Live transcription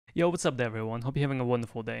Yo, what's up there everyone? Hope you're having a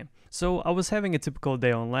wonderful day. So, I was having a typical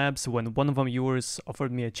day on labs when one of my viewers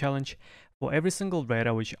offered me a challenge. For every single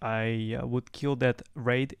raid which I would kill that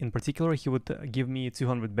raid in particular, he would give me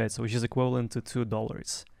 200 bits, which is equivalent to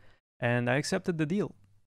 $2. And I accepted the deal.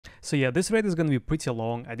 So yeah, this raid is gonna be pretty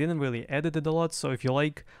long. I didn't really edit it a lot, so if you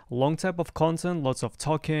like long type of content, lots of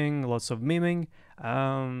talking, lots of memeing,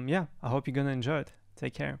 yeah, I hope you're gonna enjoy it.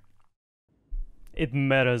 Take care. It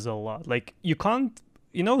matters a lot. Like, you can't,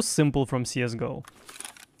 Simple from CSGO.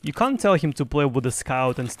 You can't tell him to play with the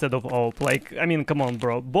scout instead of AWP. Like, I mean, come on,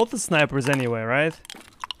 bro. Both the snipers anyway, right?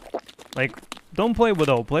 Like, don't play with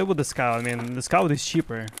AWP, play with the scout. I mean, the scout is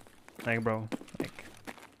cheaper. Like, bro, like,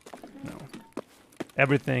 no.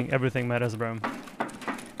 Everything matters, bro.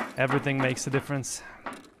 Everything makes a difference.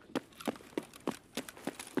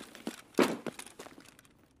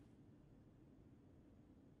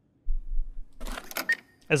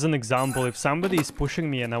 As an example, if somebody is pushing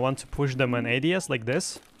me and I want to push them an ADS like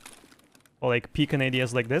this, or like peek an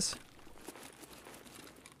ADS like this,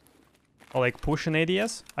 or like push an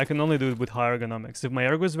ADS, I can only do it with high ergonomics. If my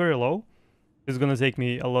ergo is very low, it's gonna take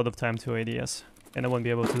me a lot of time to ADS, and I won't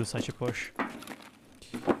be able to do such a push.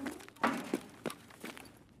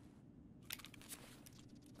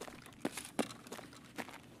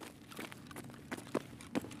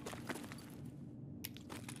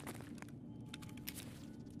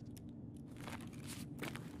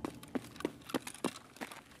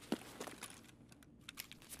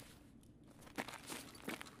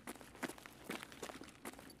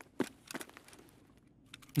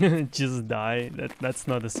 Just die. That's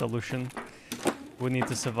not a solution. We need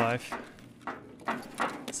to survive.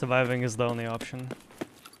 Surviving is the only option.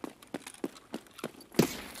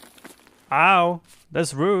 Ow!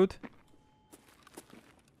 That's rude.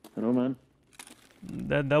 I know, man.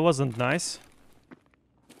 That wasn't nice.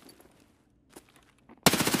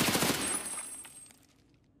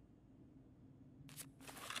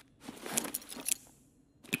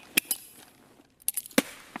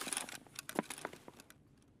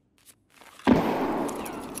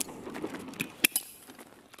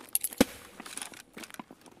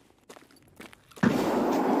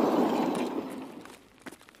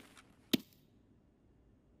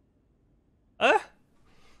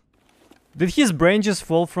 Did his brain just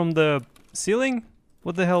fall from the ceiling?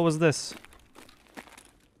 What the hell was this?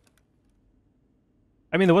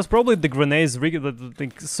 I mean, it was probably the grenades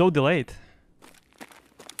like, so delayed.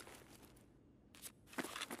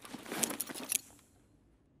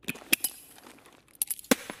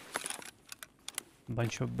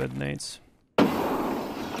 Bunch of bad nades. I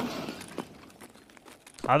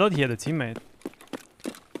thought he had a teammate.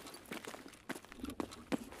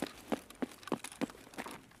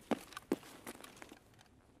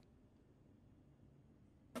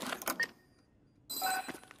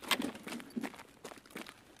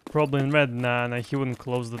 Probably in red. Nah, he wouldn't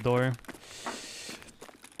close the door. I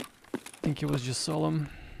think he was just solemn.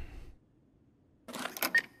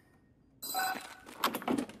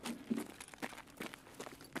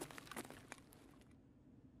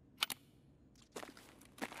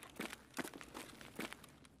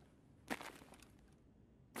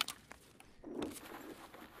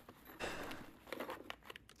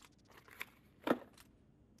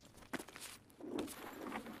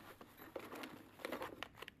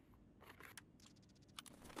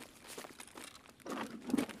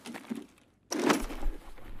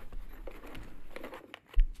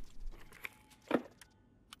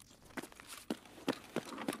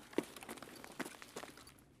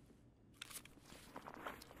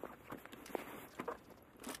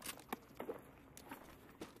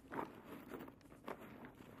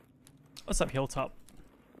 What's up, Hilltop?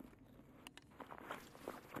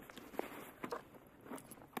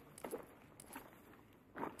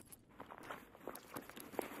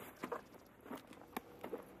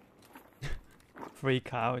 Free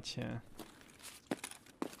couch, yeah.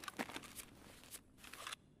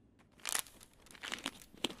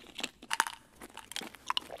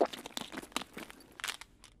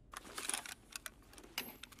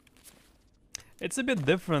 It's a bit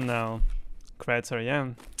different now, Kreitzer,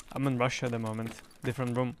 yeah. I'm in Russia at the moment.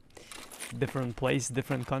 Different room, different place,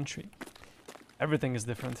 different country. Everything is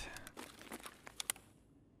different.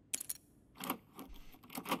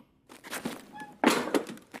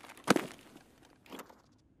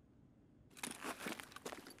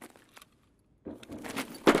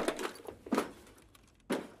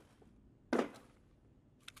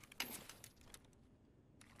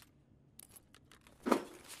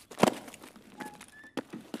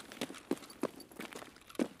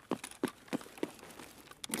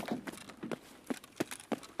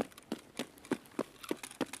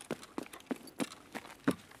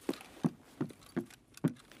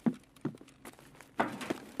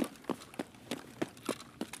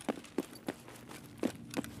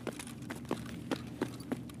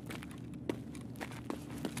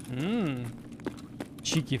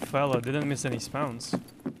 Cheeky fella, didn't miss any spawns.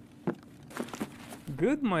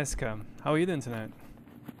 Good, Maiska. How are you doing tonight?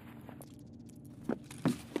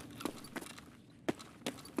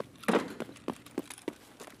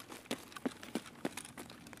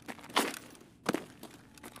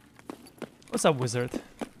 What's up, wizard?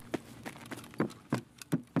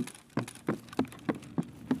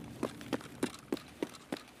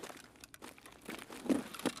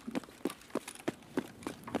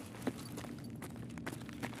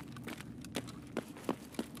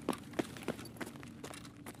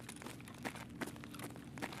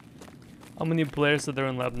 How many players are there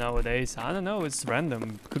in lab nowadays? I don't know, it's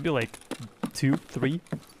random. Could be like 2, 3.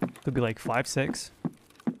 Could be like 5, 6.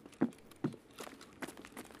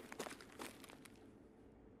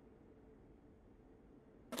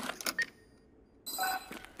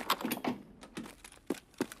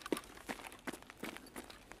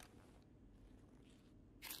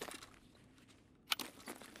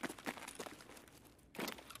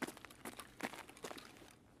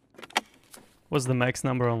 What's the max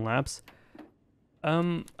number on labs?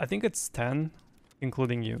 I think it's 10,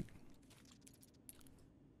 including you.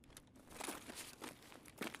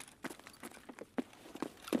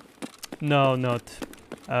 No, not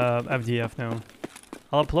FDF, no.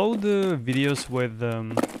 I'll upload videos with...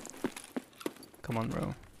 Come on,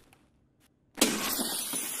 bro.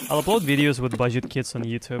 I'll upload videos with budget kits on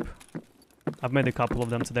YouTube. I've made a couple of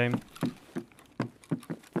them today.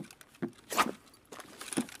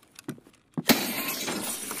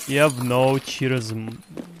 You have no cheaters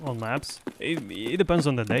on labs? It depends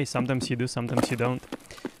on the day. Sometimes you do, sometimes you don't.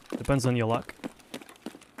 Depends on your luck.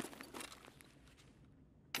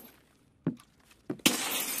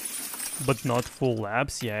 But not full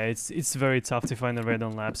labs? Yeah, it's very tough to find a raid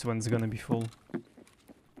on labs when it's gonna be full.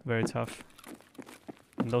 Very tough.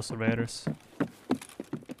 And those are raiders.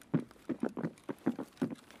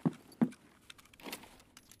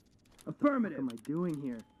 Affirmative. What am I doing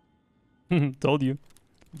here? Told you.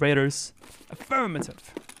 Raiders.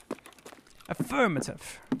 Affirmative.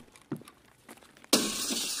 Affirmative.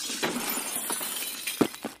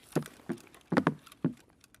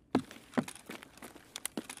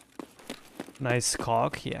 Nice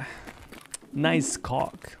cock, yeah. Nice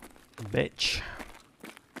cock, bitch.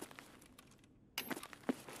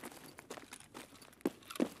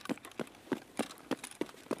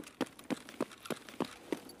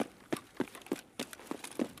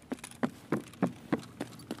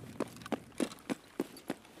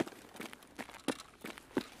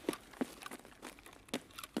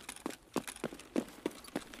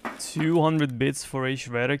 $200 bits for each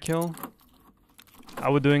raider kill.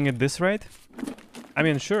 Are we doing it this rate? I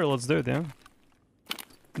mean, sure, let's do it, yeah.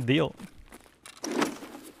 Deal.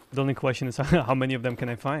 The only question is how many of them can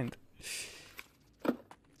I find?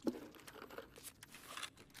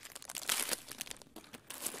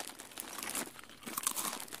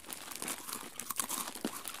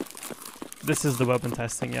 This is the weapon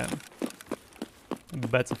testing, yeah.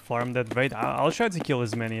 Better farm that raid. I'll try to kill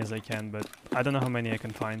as many as I can, but I don't know how many I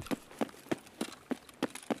can find.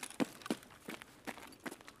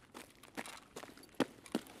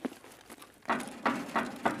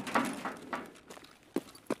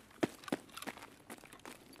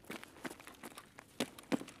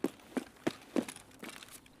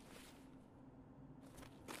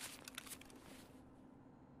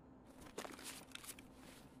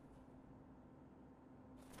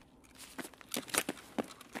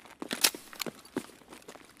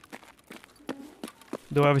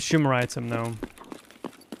 Do I have a shimmer item now?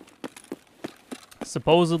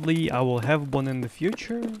 Supposedly, I will have one in the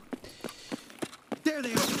future. There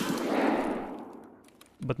they are.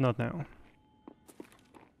 But not now.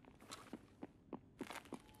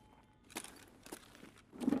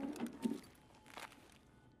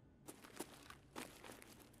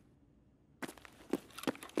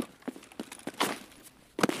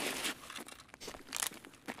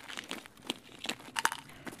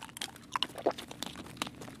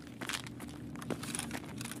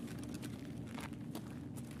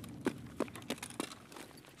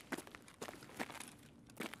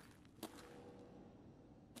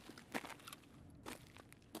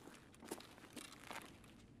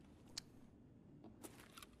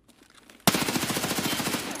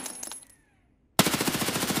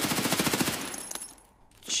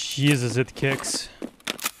 Jesus, it kicks.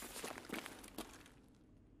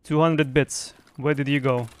 200 bits. Where did you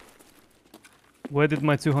go? Where did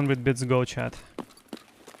my 200 bits go, chat?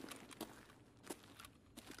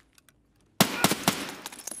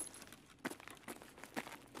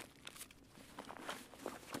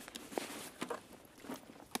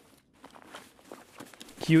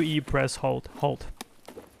 QE press hold. Hold.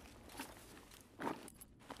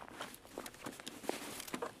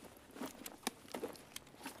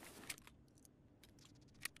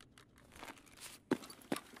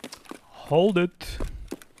 Hold it.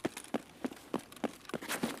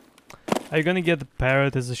 Are you gonna get the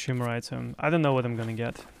parrot as a shimmer item? I don't know what I'm gonna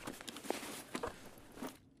get.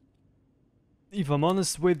 If I'm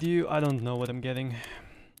honest with you, I don't know what I'm getting.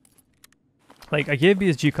 Like, I gave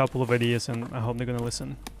BSG a couple of ideas and I hope they're gonna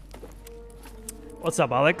listen. What's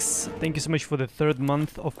up, Alex? Thank you so much for the 3rd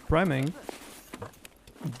month of priming.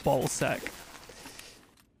 Ballsack.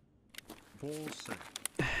 Ballsack.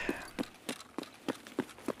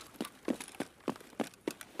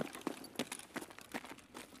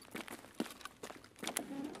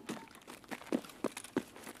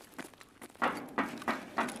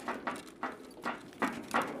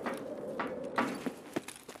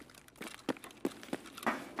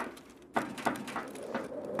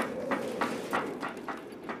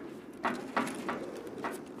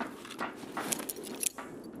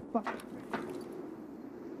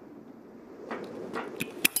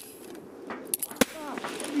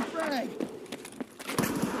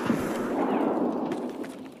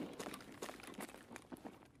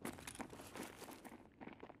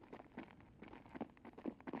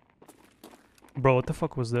 Bro, what the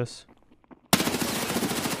fuck was this?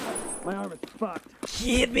 My arm is fucked.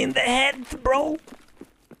 He hit me in the head, bro!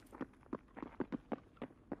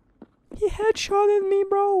 He headshotted me,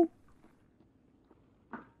 bro!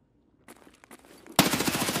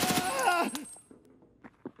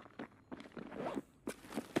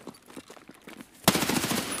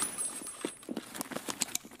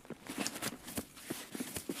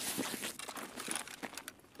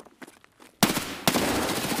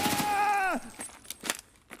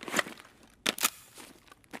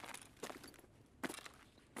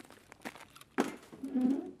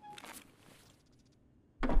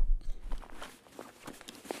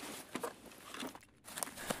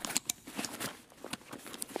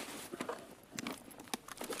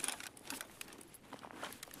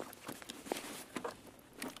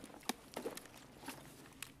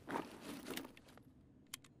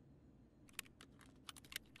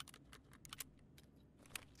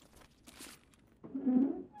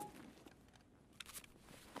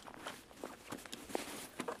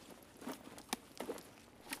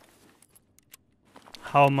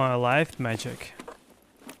 How am I alive? Magic.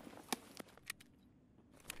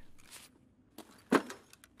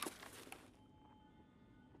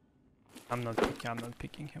 I'm not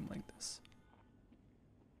picking him like this.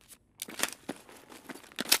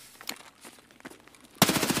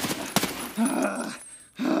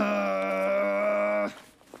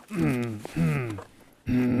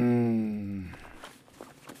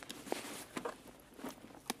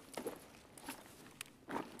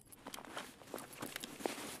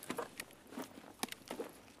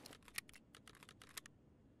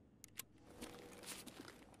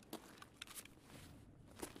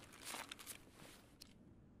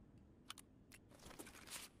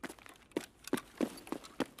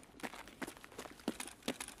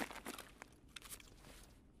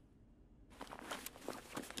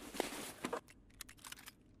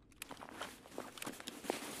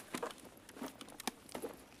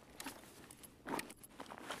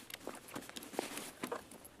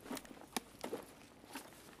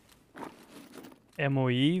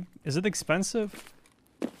 MOE? Is it expensive?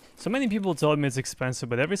 So many people told me it's expensive,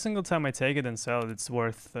 but every single time I take it and sell it, it's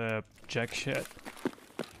worth jack shit.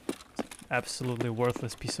 Absolutely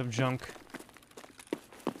worthless piece of junk.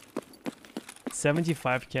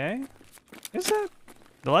 75k? Is it?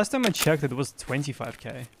 The last time I checked it was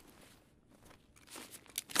 25k.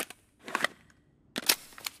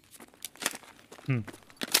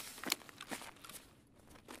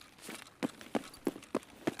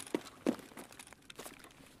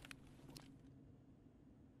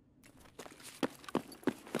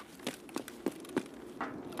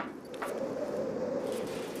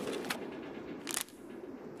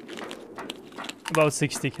 About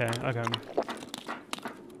 60k, okay.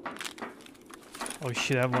 Oh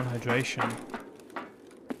shit, I have 1 hydration.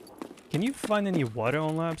 Can you find any water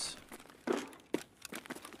on labs?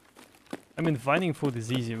 I mean, finding food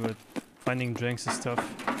is easy, but finding drinks is tough.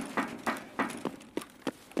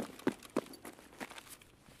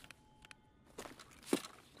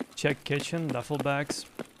 Check kitchen, duffel bags.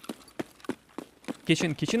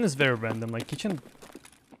 Kitchen is very random, like kitchen...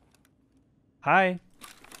 Hi!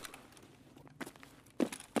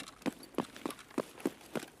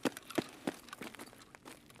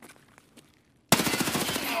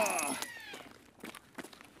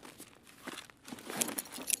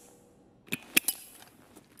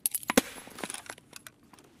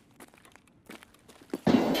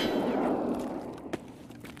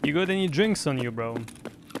 You got any drinks on you, bro?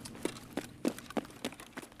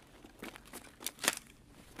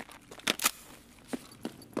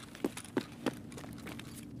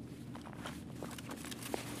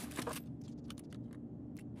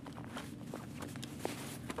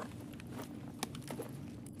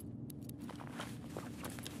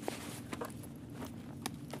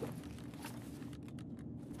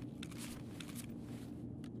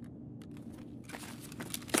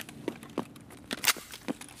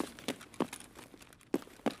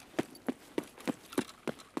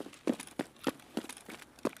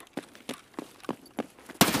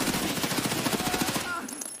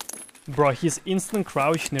 Bro, his instant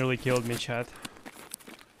crouch nearly killed me, chat.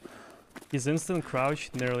 His instant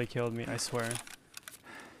crouch nearly killed me, I swear.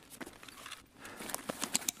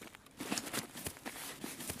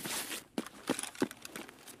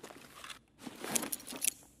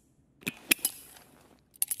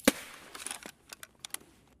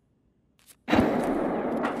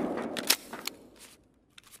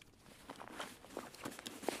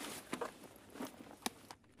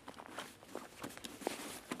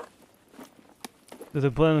 Do the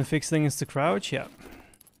plan on fixing is to crouch? Yeah.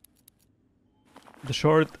 The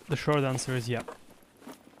short answer is yeah.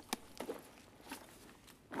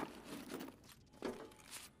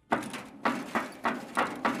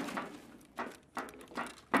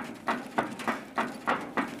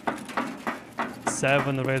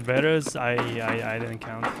 Seven red betters? I didn't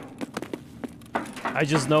count. I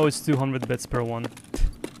just know it's 200 bits per one.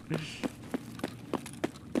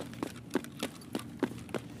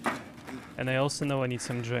 And I also know I need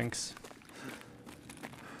some drinks.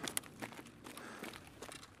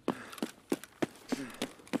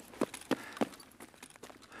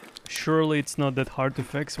 Surely it's not that hard to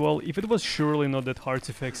fix. Well, if it was surely not that hard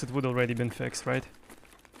to fix, it would already been fixed, right?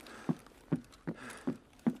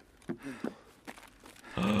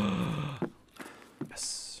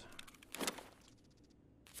 Yes.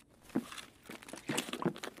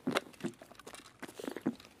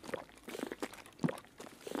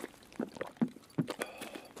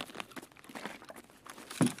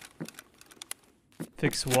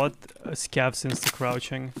 Fix what? Scavs insta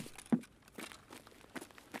crouching.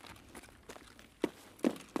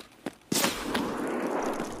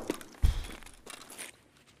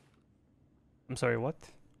 I'm sorry, what?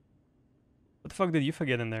 What the fuck did you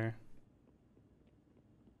forget in there?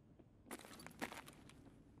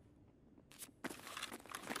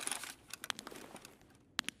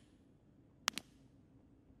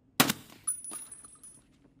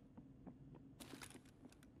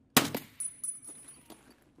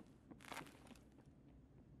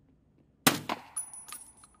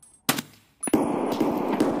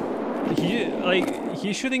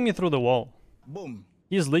 He's shooting me through the wall. Boom.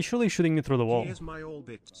 He's literally shooting me through the wall. Here's my all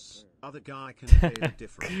bits. Other guy can pay the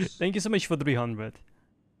difference. Thank you so much for 300.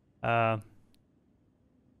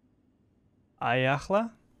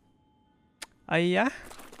 Ayahla? Ayah?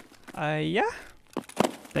 Ayah?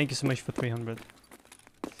 Thank you so much for 300.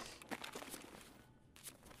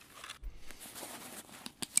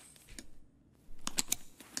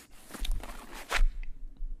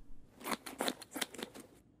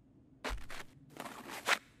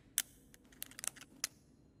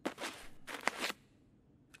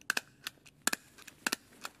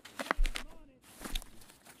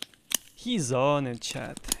 He's on it,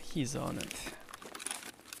 chat. He's on it.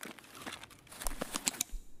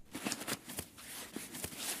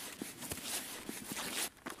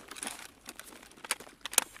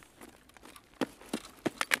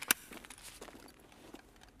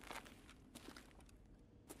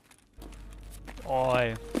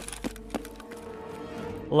 Oi.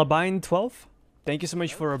 Labine12, thank you so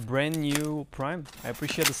much for a brand new Prime. I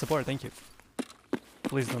appreciate the support. Thank you.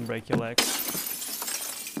 Please don't break your legs.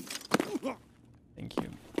 Thank you.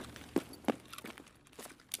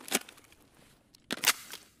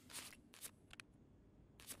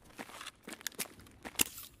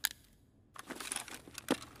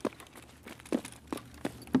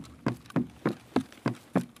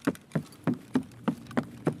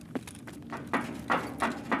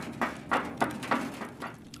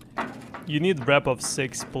 You need rep of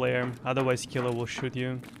 6 player, otherwise killer will shoot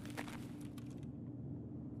you.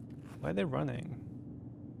 Why are they running?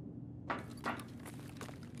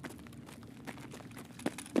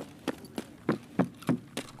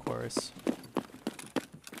 Of course.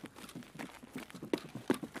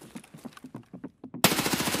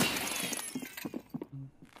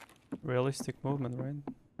 Realistic movement, right?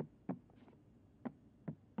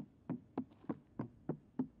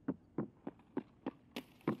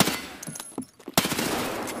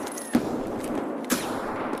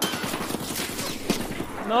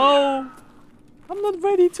 No! I'm not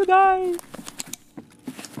ready to die!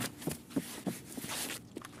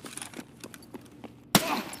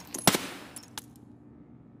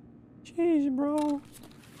 Jeez, bro.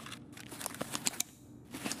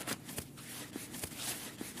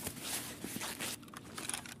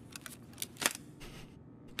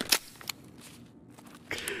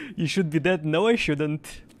 You should be dead. No, I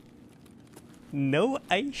shouldn't. No,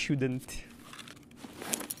 I shouldn't.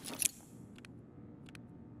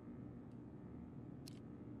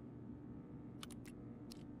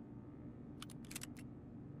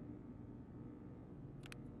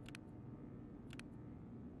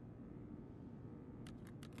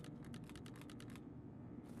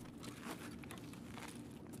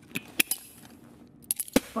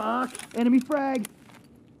 Fuck! Enemy frag!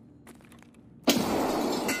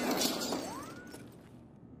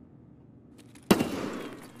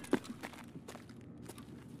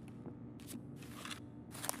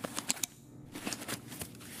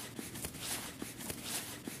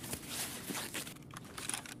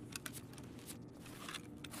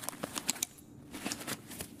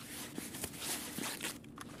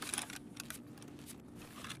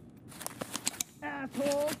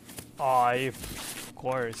 Asshole! Of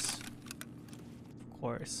course. Of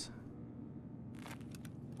course.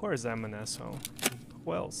 Of course I'm an asshole.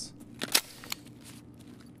 Who else?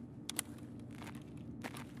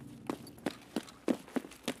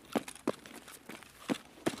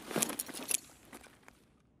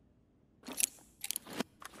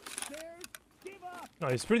 Stairs, give up! Oh,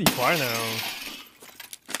 he's pretty far now.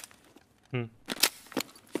 Hmm.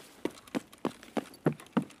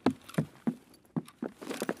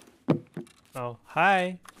 Oh,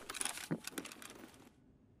 hi.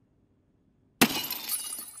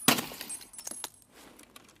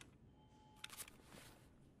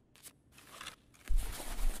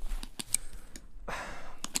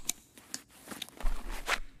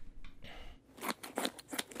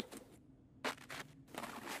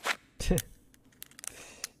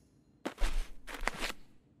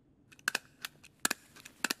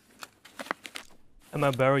 Am I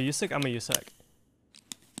a barrel Yusek? I'm a Yusek.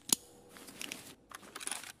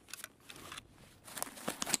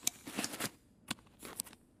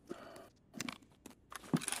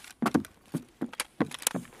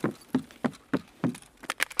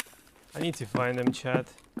 I need to find him, chat.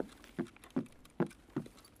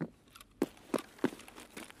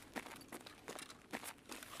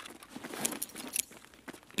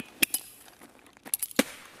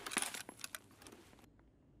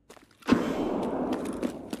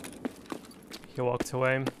 He walked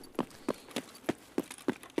away.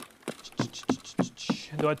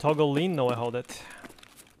 Do I toggle lean? No, I hold it.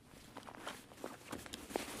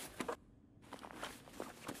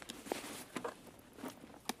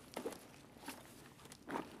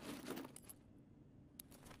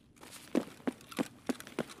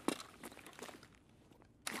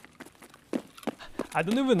 I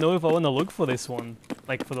don't even know if I want to look for this one,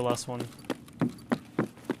 like for the last one.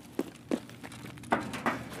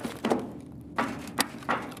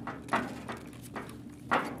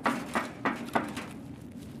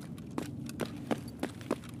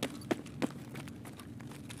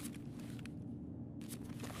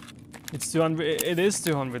 It's 200, it is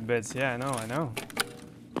 200 bits, yeah, I know.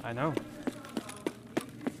 I know.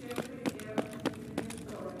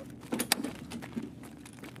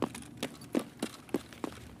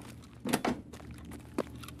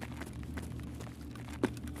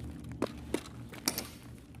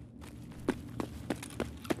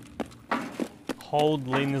 Hold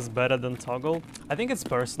lean is better than toggle. I think it's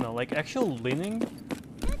personal, like actual leaning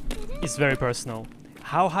is very personal.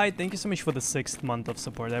 How high? Thank you so much for the 6th month of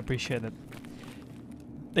support, I appreciate it.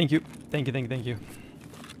 Thank you, thank you, thank you, thank you.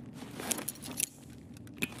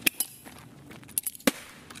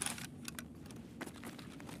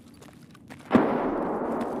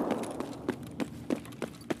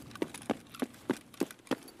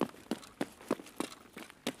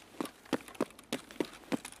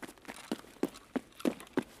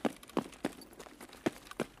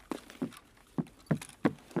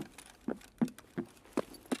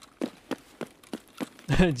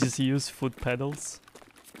 Just use foot pedals.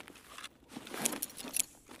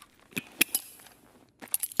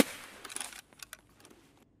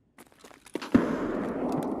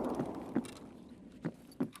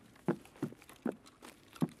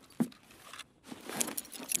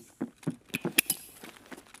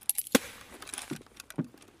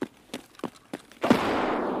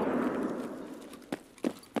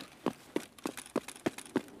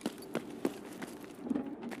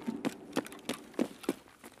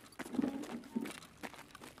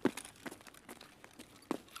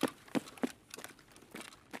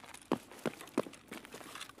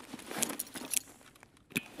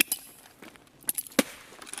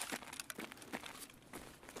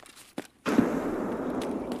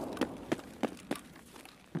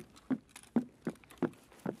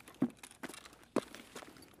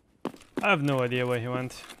 I have no idea where he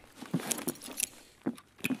went.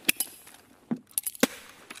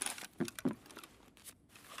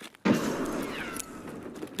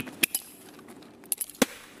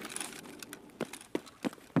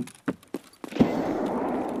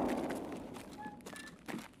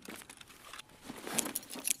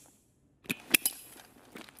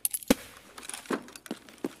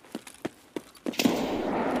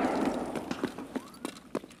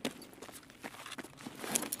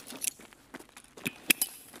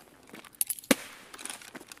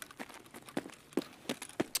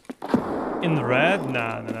 In red?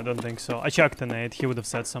 Nah, I don't think so. I checked the nade. He would have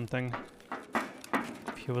said something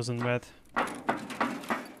if he was in red.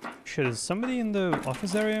 Shit, is somebody in the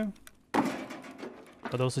office area?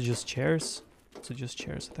 But also just chairs? Also just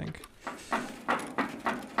chairs, I think.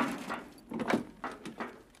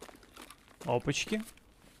 Опачки.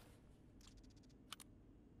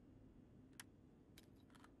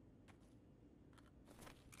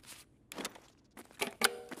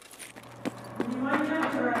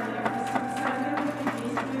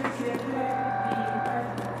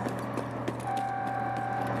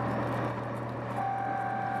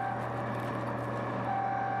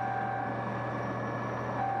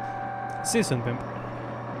 See you soon, pimp.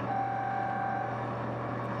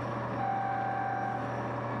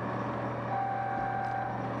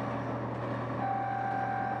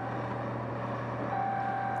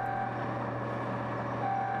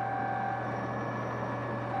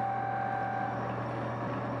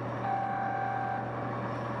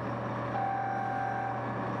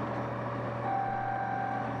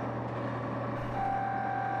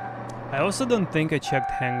 I also don't think I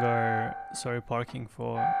checked hangar, sorry, parking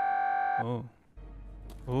for... Oh.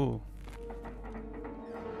 Oh.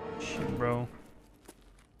 Shit, bro.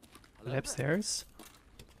 Upstairs?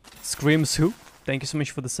 Screams who? Thank you so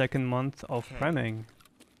much for the 2nd month of priming.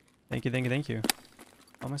 Thank you, thank you, thank you.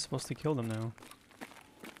 How am I supposed to kill them now?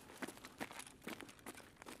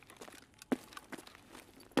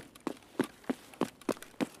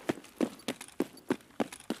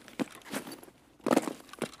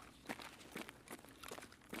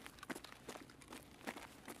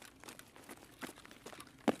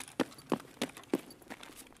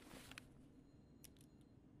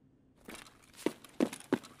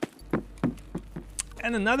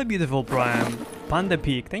 And another beautiful prime, Panda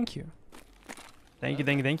Peak, thank you. Thank you,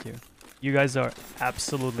 thank you, thank you. You guys are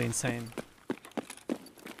absolutely insane.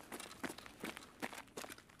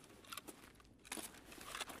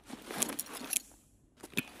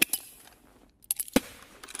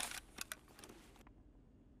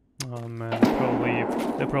 Oh man,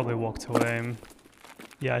 they probably walked away.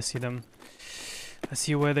 Yeah, I see them. I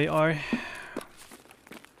see where they are.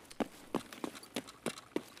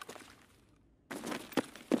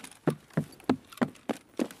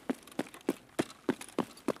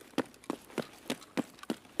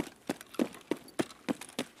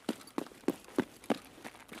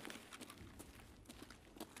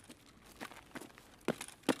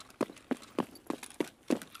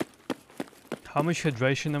 How much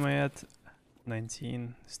hydration am I at?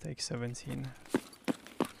 19, stake 17.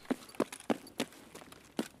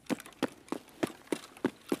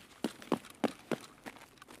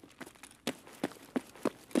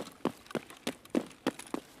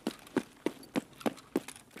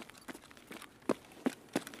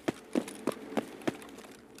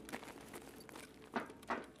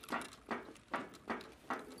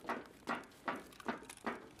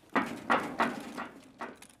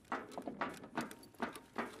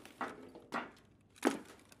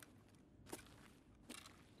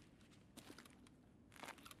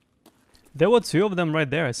 There were 2 of them right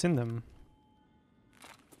there, I seen them.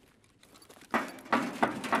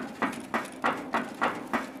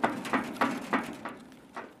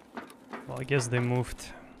 Well, I guess they moved.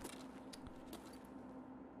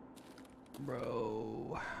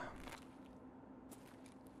 Bro.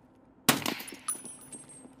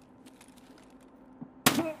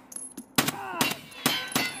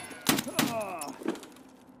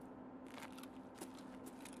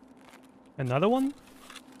 Another one?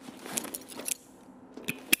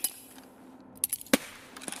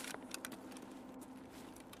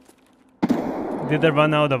 Did I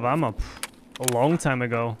run out of ammo? A long time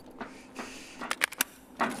ago.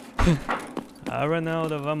 I ran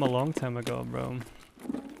out of ammo a long time ago, bro.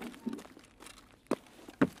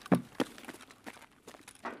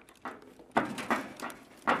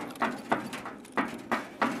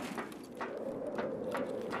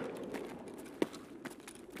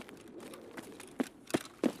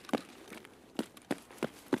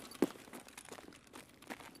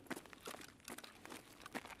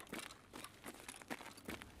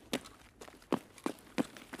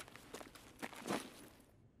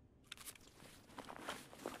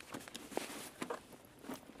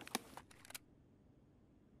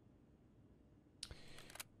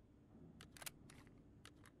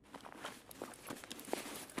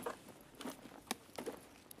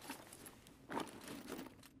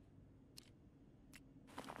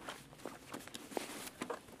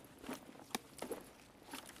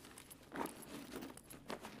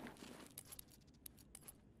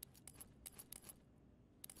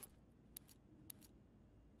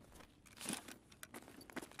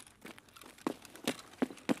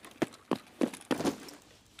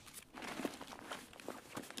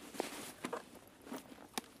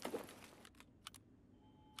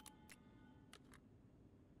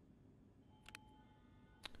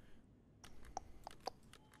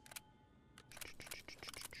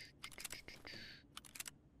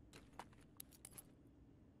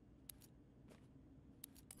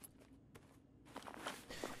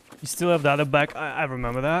 You still have the other back. I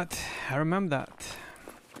remember that. I remember that.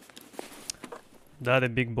 The other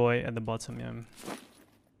big boy at the bottom, yeah.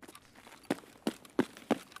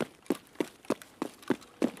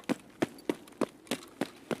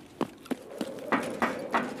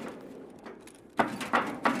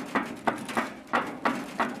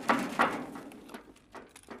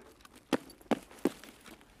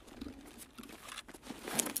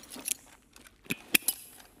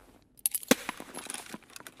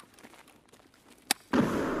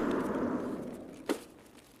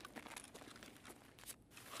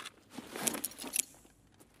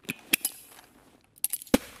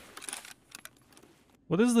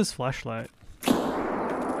 What is this flashlight?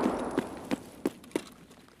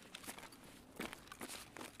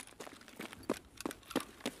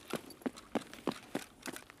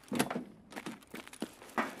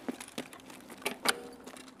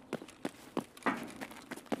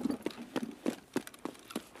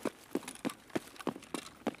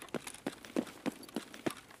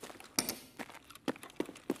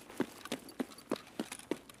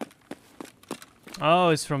 Oh,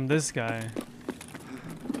 it's from this guy.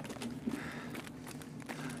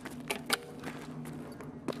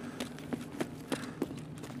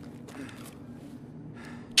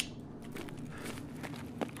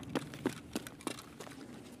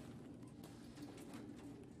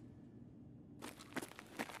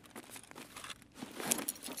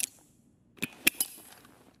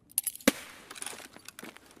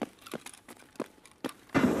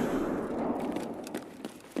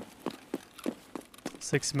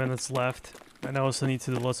 Six minutes left, and I also need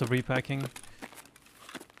to do lots of repacking.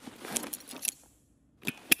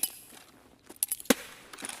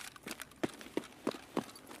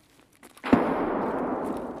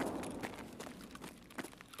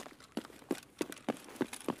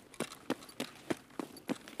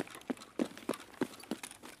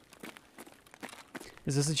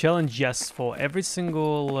 Is this a challenge? Yes, for every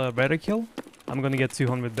single raider kill, I'm gonna get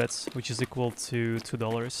 200 bits, which is equal to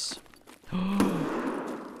 $2.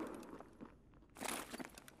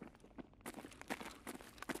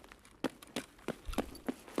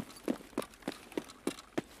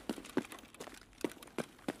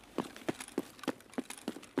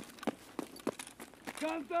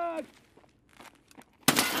 Contact!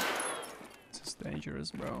 This is dangerous,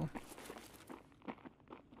 bro.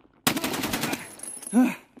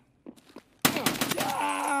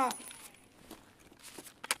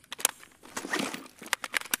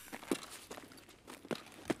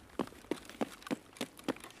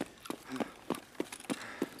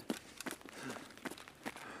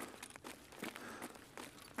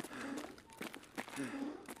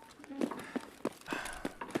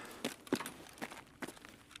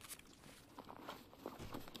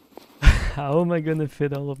 How am I gonna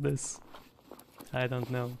fit all of this? I don't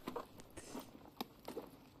know.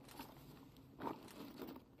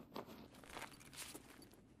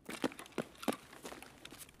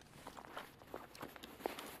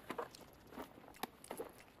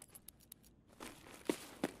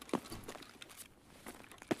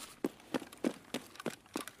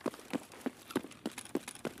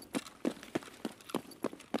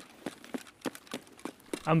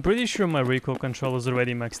 I'm pretty sure my recoil control is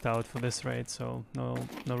already maxed out for this raid, so no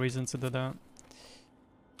reason to do that.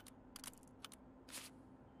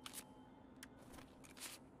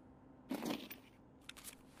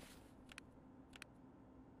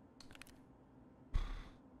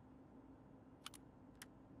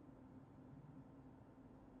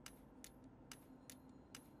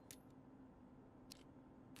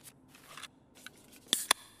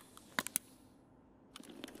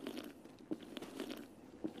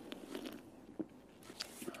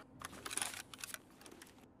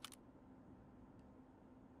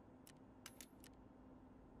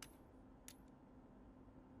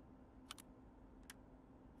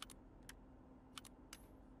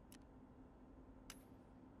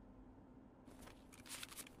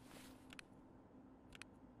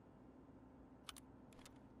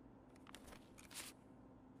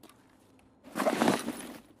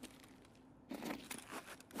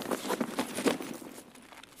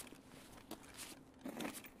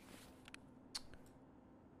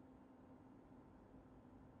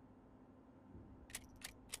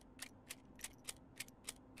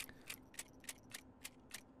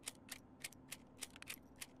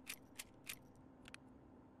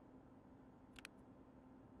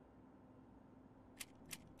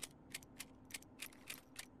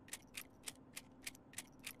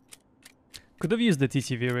 Could have used the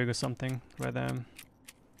TTV rig or something right there.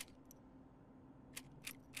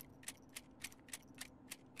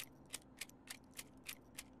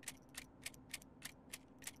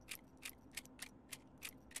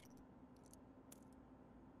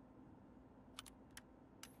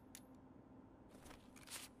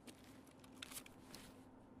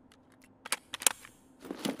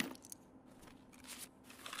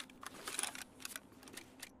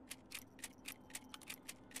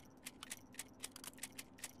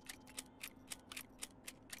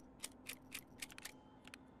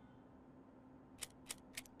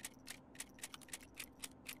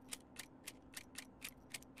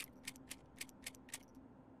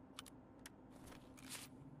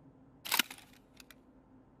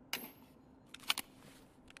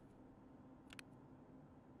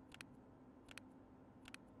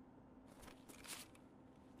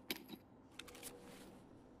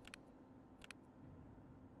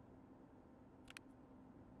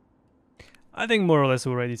 I think more or less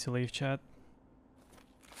we're ready to leave, chat.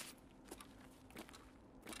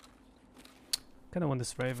 Kinda want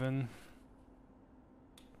this Raven.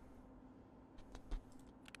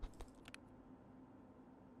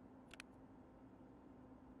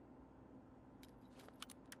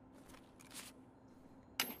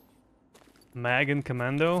 Mag and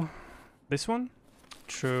Commando. This one?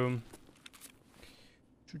 True.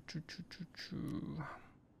 True.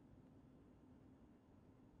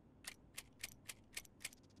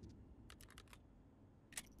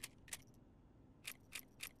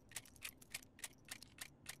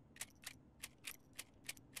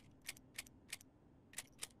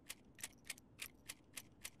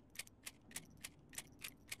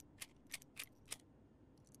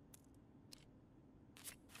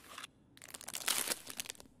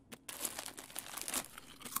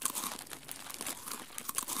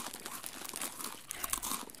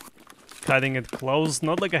 Cutting it close,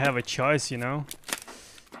 not like I have a choice, you know?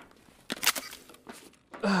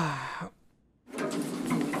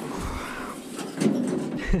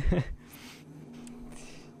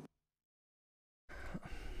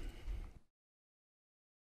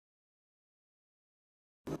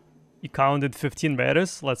 You counted 15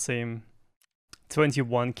 raiders, let's say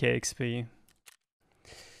 21k XP.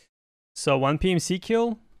 So 1 PMC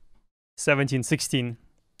kill, 17, 16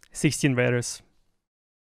 raiders.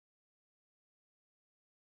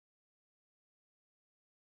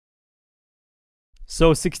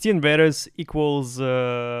 So 16 raiders equals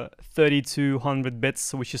 3,200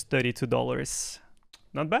 bits, which is $32.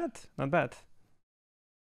 Not bad, not bad.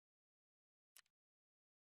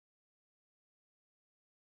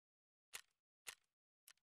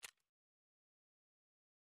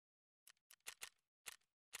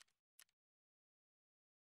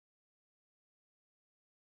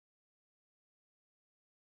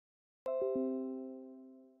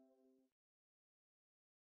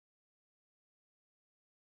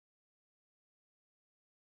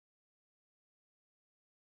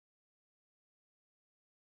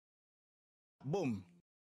 Boom.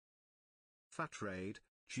 Fat raid,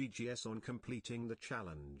 GGS on completing the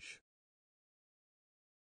challenge.